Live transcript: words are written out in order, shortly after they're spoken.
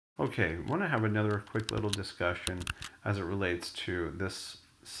Okay, I want to have another quick little discussion as it relates to this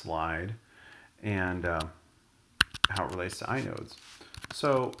slide and how it relates to inodes.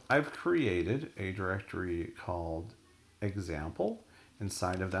 So I've created a directory called example.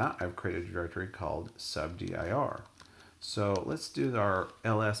 Inside of that, I've created a directory called subdir. So let's do our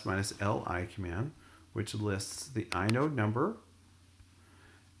ls-li command, which lists the inode number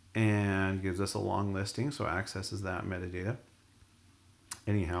and gives us a long listing, so accesses that metadata.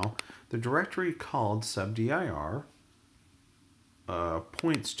 Anyhow, the directory called subdir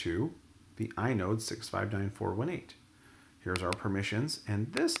points to the inode 659.418. Here's our permissions,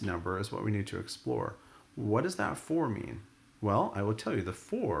 and this number is what we need to explore. What does that 4 mean? Well, I will tell you the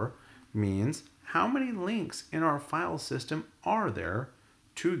 4 means how many links in our file system are there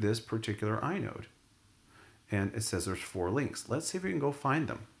to this particular inode. And it says there's 4 links. Let's see if we can go find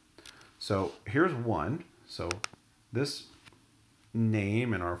them. So here's one. So this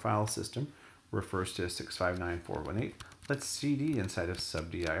name in our file system refers to 659.418. Let's cd inside of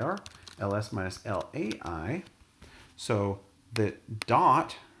subdir ls-lai. So the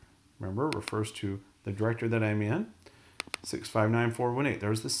dot, remember, refers to the directory that I'm in, 659.418.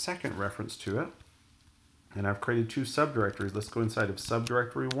 There's the second reference to it. And I've created 2 subdirectories. Let's go inside of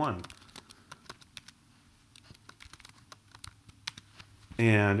subdirectory 1.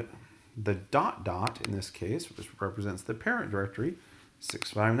 And the dot in this case, which represents the parent directory,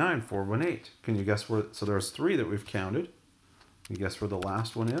 659.418. Can you guess where? So there's 3 that we've counted. Can you guess where the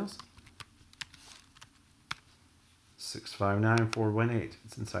last one is? 659.418.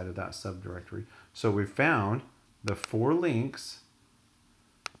 It's inside of that subdirectory. So we found the 4 links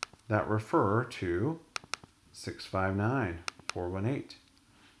that refer to 659.418.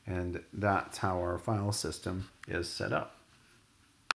 And that's how our file system is set up.